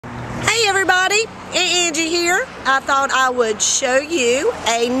everybody, Angie here. I thought I would show you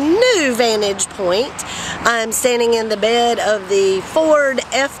a new vantage point. I'm standing in the bed of the Ford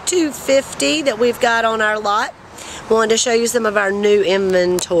F-250 that we've got on our lot. Wanted to show you some of our new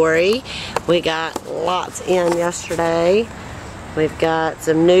inventory. We got lots in yesterday. We've got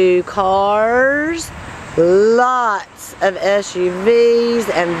some new cars, lots of SUVs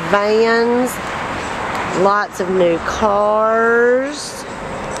and vans, lots of new cars.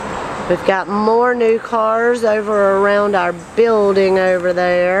 We've got more new cars over around our building over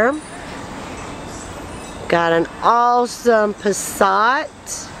there. Got an awesome Passat.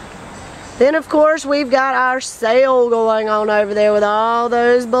 Then of course we've got our sale going on over there with all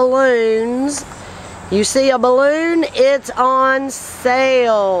those balloons. You see a balloon? It's on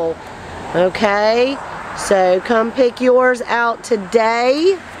sale. Okay, so come pick yours out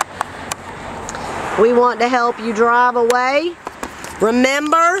today. We want to help you drive away.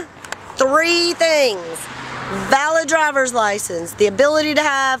 Remember, 3 things: valid driver's license, the ability to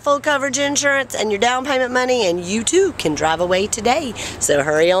have full coverage insurance, and your down payment money, and you too can drive away today. So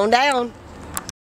hurry on down.